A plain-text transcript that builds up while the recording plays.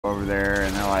over there,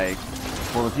 and they're like,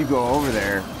 well, if you go over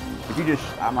there, if you just,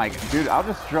 I'm like, dude, I'll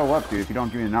just show up, dude, if you don't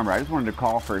give me the number. I just wanted to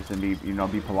call first and be, you know,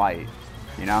 be polite,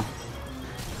 you know?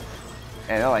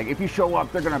 And they're like, if you show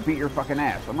up, they're gonna beat your fucking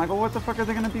ass. I'm like, well, what the fuck are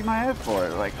they gonna beat my ass for?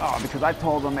 They're like, oh, because I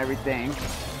told them everything.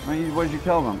 What did you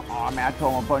tell them? Oh, man, I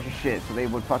told them a bunch of shit, so they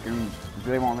would fucking,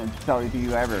 they won't tell it to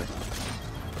you ever.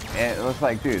 And it looks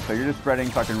like, dude, so you're just spreading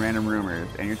fucking random rumors,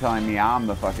 and you're telling me I'm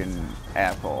the fucking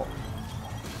asshole.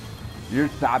 You're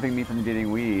stopping me from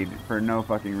getting weed for no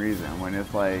fucking reason, when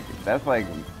it's like, that's like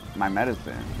my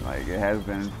medicine. Like, it has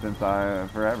been since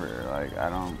forever. Like, I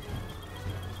don't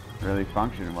really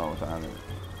function well without it.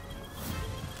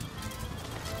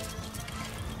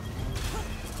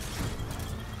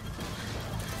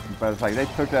 But it's like, they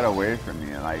took that away from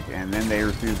me, like, and then they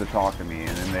refused to talk to me,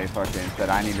 and then they fucking said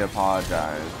I need to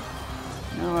apologize.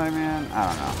 You know, like, man, I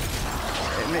don't know.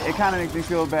 It kind of makes me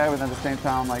feel bad, but at the same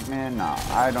time, I'm like, man, no,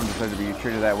 I don't deserve to be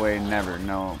treated that way. Never.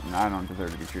 No, I don't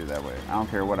deserve to be treated that way. I don't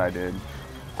care what I did.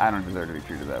 I don't deserve to be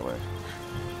treated that way.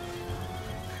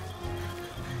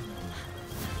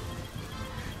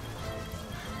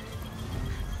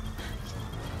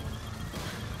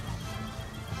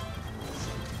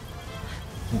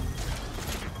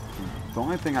 The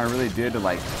only thing I really did to,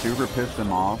 like, super piss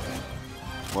them off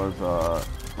was,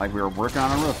 like, we were working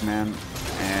on a roof, man,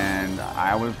 and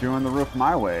I was doing the roof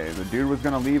my way. The dude was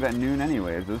gonna leave at noon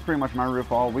anyways. It was pretty much my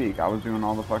roof all week. I was doing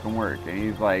all the fucking work, and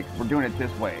he's like, we're doing it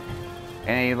this way.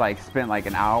 And he, like, spent, like,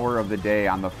 an hour of the day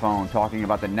on the phone talking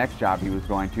about the next job he was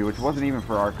going to, which wasn't even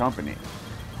for our company.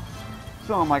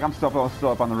 So I'm like, I'm still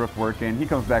up on the roof working. He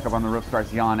comes back up on the roof,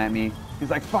 starts yelling at me. He's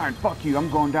like, fine, fuck you, I'm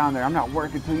going down there. I'm not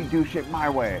working until you do shit my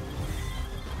way.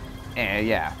 And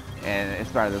yeah, and it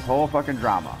started this whole fucking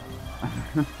drama.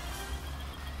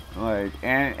 Like,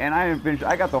 and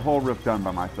I got the whole roof done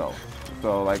by myself.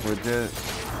 So, like, legit,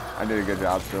 I did a good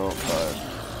job still, but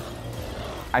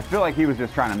I feel like he was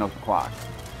just trying to milk the clock.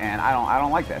 And I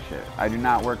don't like that shit. I do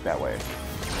not work that way.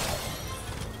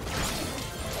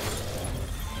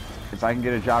 If I can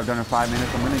get a job done in 5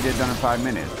 minutes, I'm gonna get it done in 5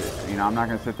 minutes. You know, I'm not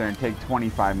gonna sit there and take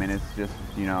 25 minutes just,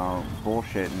 you know,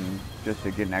 bullshitting just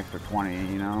to get an extra 20,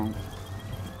 you know?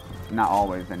 Not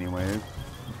always anyways.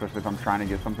 Especially if I'm trying to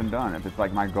get something done. If it's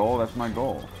like my goal, that's my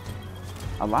goal.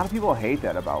 A lot of people hate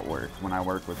that about work when I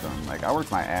work with them. Like, I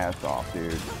work my ass off,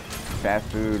 dude. Fast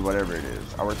food, whatever it is.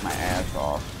 I work my ass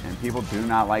off. And people do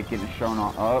not like getting shown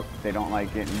up. They don't like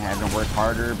having to work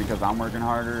harder because I'm working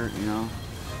harder, you know?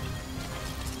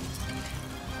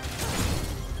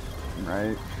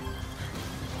 Right?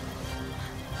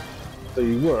 So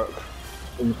you work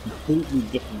in a completely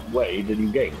different way than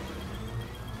you game.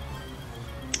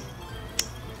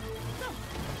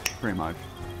 Pretty much.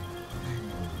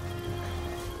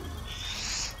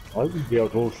 I wouldn't be able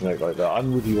to alternate like that.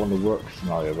 I'm with you on the work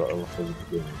scenario, but also the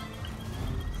beginning.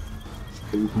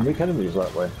 But you can make enemies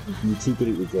that way. You can be too good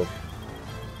at your job.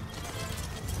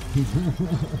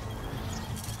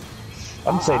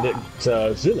 I'm saying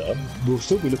that Zilla will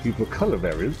still be looking for colour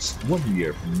variants 1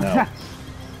 year from now.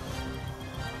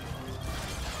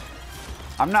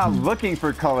 I'm not looking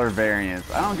for color variants.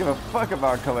 I don't give a fuck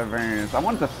about color variants. I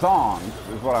want the songs,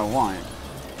 is what I want.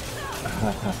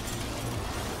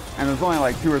 And there's only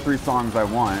like 2 or 3 songs I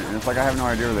want, and it's like I have no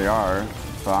idea where they are.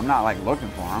 So I'm not like looking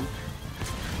for them.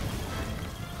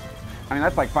 I mean,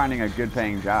 that's like finding a good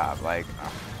paying job. Like,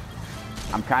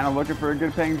 I'm kind of looking for a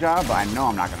good paying job, but I know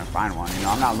I'm not going to find one. You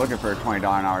know, I'm not looking for a $20 an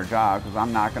hour job because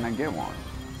I'm not going to get one.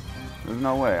 There's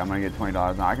no way I'm going to get $20 an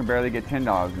hour. I can barely get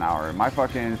 $10 an hour. My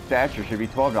fucking stature should be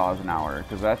 $12 an hour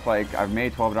because that's like, I've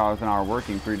made $12 an hour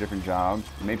working 3 different jobs.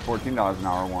 I made $14 an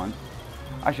hour once.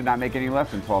 I should not make any less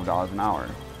than $12 an hour.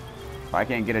 If I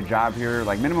can't get a job here,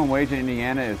 like minimum wage in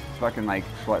Indiana is fucking like,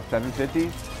 what,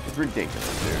 $7.50? It's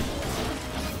ridiculous, dude.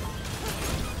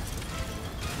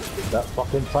 That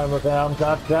fucking timer down,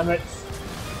 god damn it!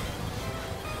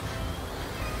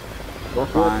 We're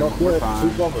fine, we're fine.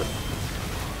 Too bothered.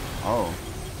 Oh.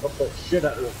 Got that shit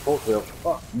out of the forklift.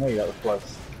 Fuck me, that was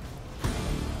close.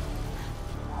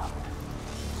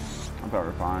 I thought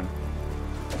we're fine.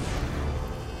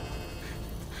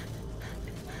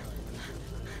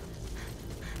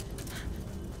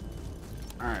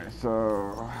 Alright,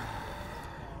 so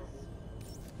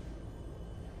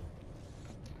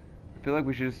I feel like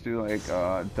we should just do like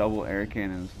double air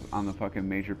cannons on the fucking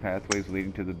major pathways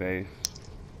leading to the base.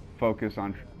 Focus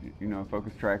on, you know,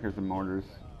 focus trackers and mortars.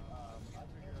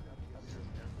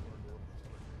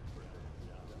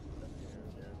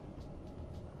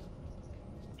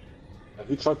 Have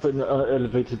you tried putting an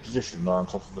elevated position on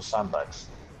top of the sandbags?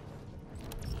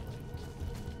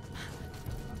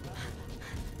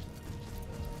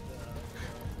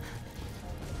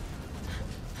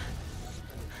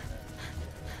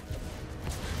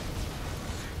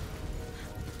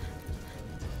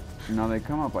 No, they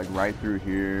come up like right through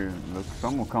here. Look,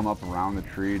 some will come up around the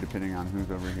tree depending on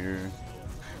who's over here.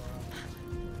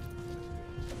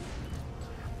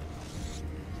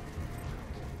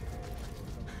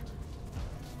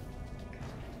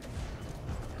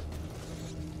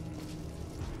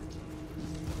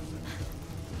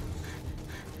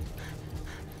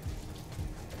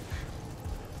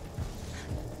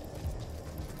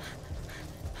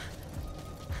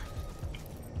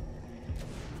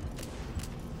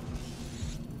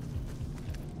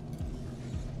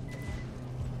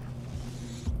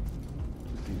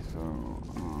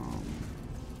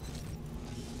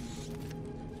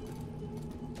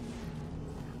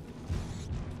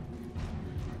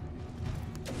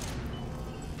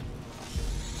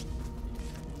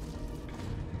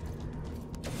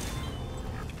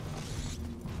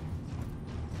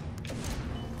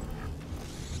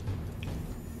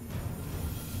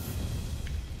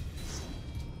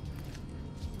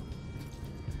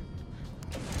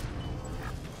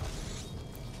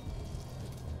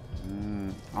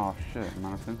 Oh shit, am I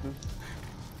out of fences?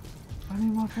 I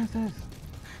need more fences!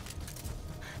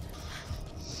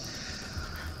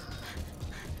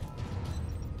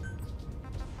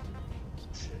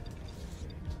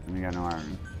 And we got no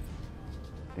iron.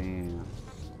 Damn.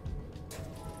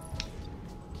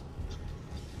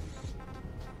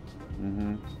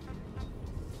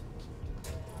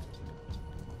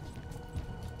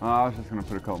 I was just gonna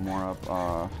put a couple more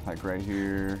up, like right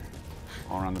here,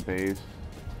 all around the base.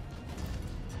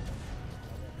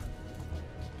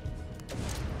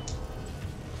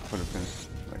 Put a fence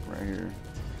like right here.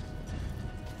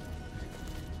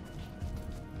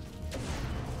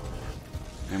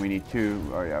 And we need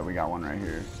two. Oh yeah, we got one right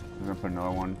here. We're gonna put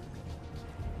another one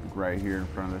like right here in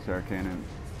front of this air cannon.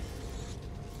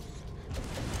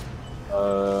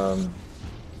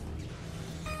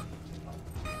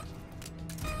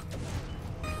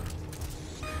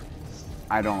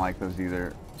 I don't like those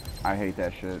either. I hate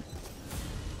that shit.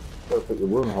 Gotta put the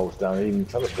wormholes down and even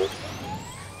teleport.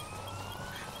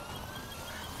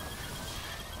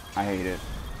 I hate it.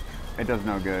 It does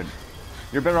no good.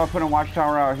 You're better off putting a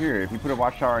watchtower out here. If you put a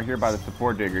watchtower out here by the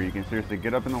support digger, you can seriously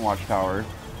get up in the watchtower,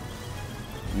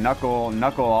 knuckle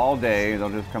all day. They'll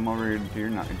just come over here to your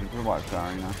to the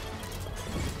watchtower, you know.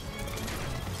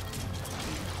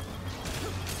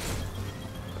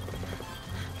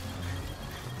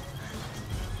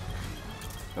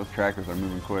 Those trackers are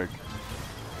moving quick.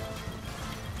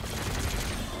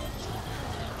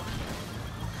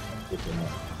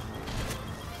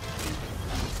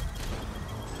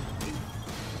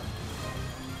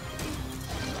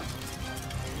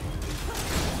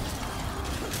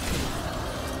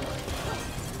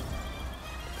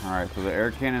 Alright, so the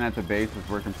air cannon at the base is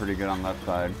working pretty good on left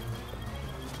side.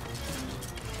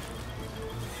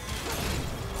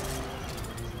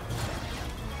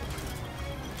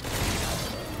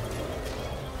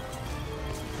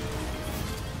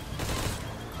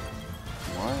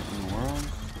 What in the world?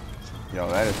 Yo,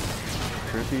 that is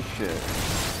trippy shit.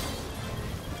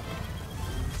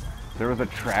 There was a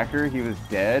tracker, he was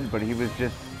dead, but he was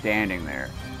just standing there.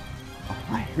 Oh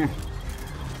my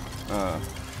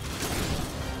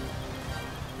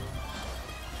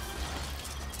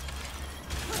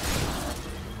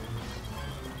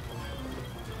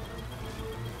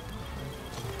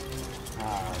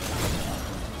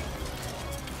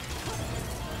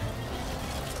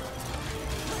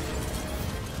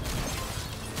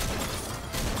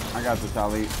I got this,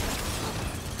 Ali.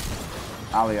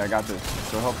 Ali, I got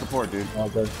this. Go help support, dude.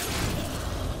 Okay.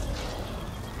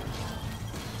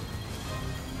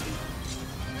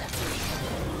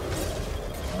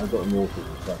 I got more for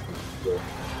the trackers. So.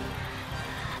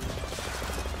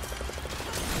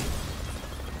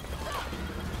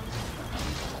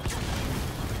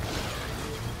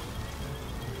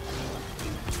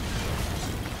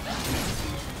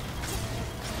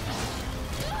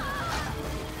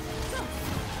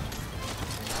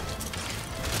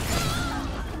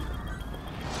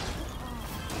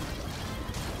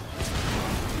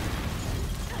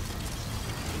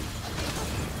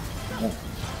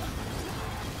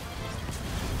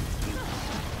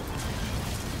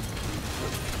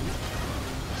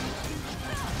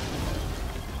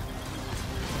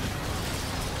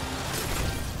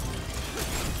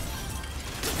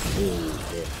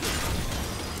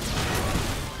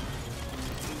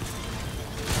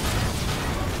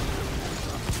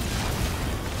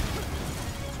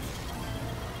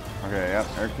 Okay, yep,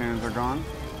 air cannons are gone.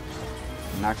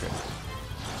 Not good.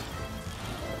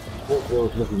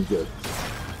 Portwell's looking good.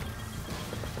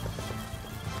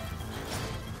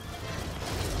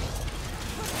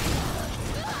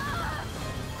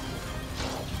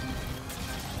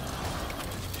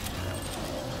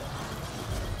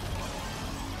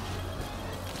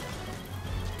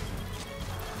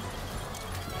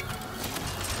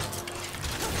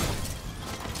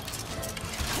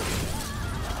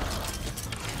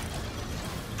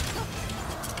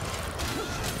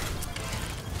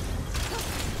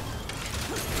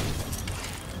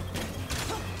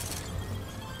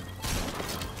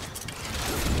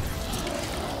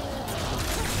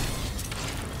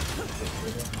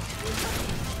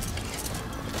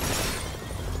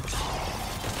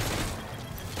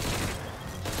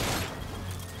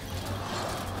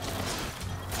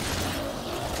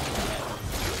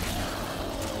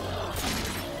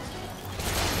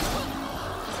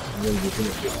 And then you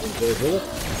finish it and goes over.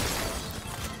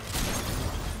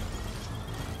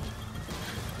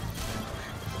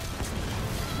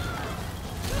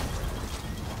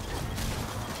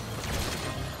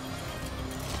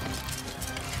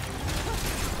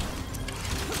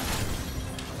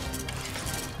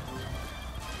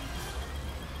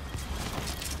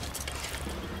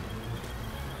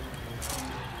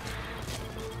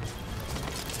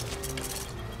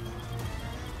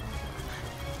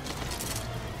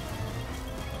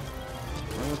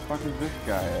 Where the fuck is this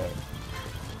guy at?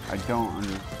 I don't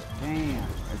understand.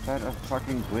 Is that a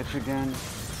fucking glitch again?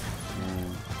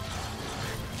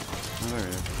 Oh, there it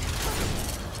is.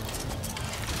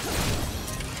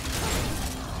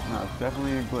 No, it's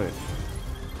definitely a glitch.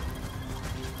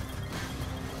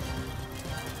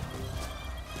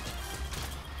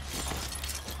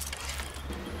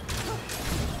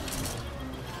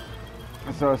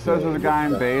 So it says there's a guy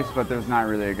in base, but there's not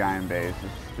really a guy in base.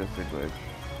 It's just a glitch.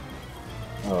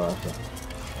 Oh, okay.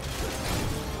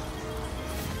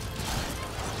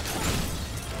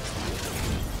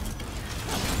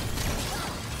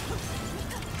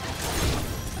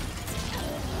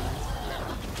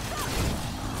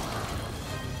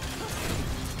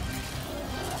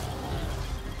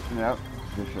 Yep,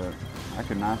 good shot. I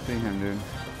could not see him, dude.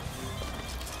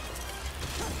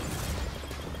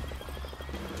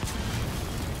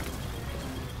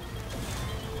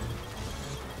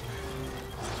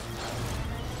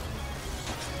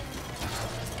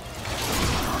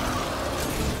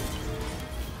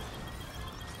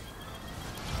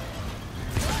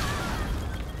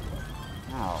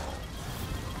 Ow.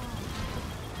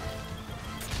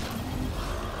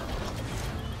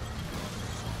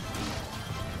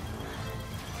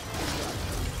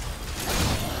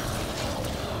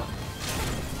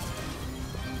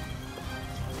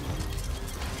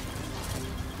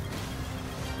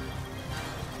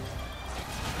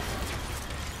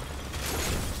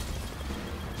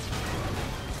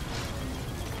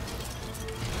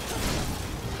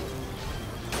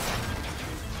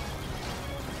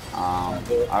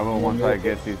 I will once I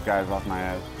get these guys off my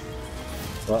ass.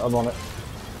 Right, I'm on it.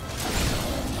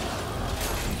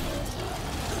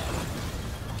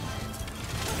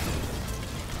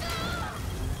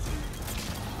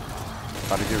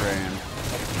 About to get Ray in.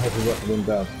 Heavy weapon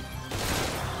down.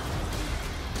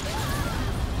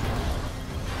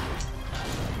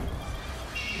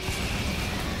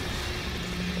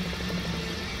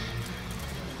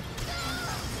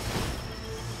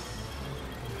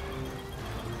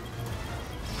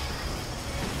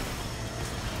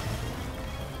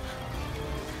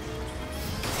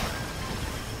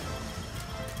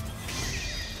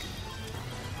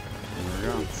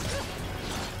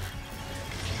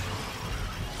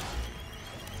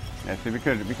 Yeah, see, we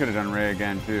could have done Ray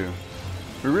again too.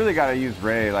 We really gotta use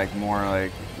Ray like more,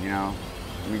 like, you know,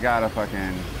 we gotta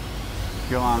fucking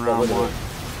kill on round one.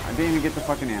 I didn't even get the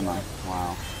fucking ammo.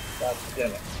 Wow. God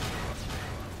damn it.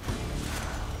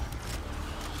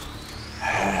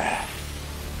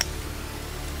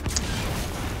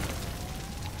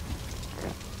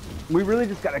 We really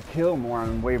just gotta kill more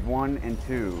on wave 1 and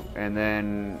 2, and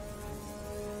then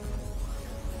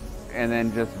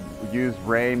just use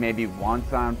Ray maybe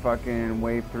once on fucking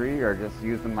wave 3, or just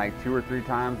use them like 2 or 3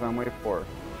 times on wave 4.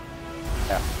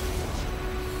 Yeah.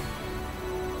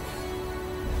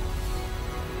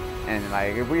 And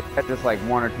like, if we had just like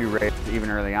 1 or 2 raids even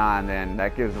early on, then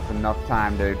that gives us enough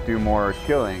time to do more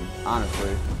killing,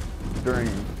 honestly, during...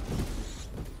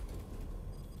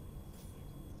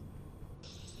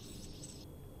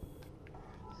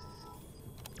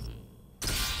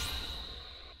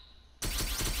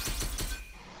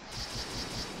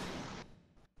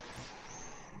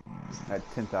 At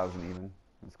 10,000 even.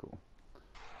 That's cool.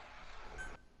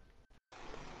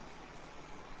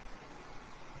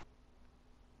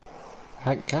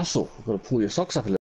 Hank Castle, I've got to pull your socks up a little.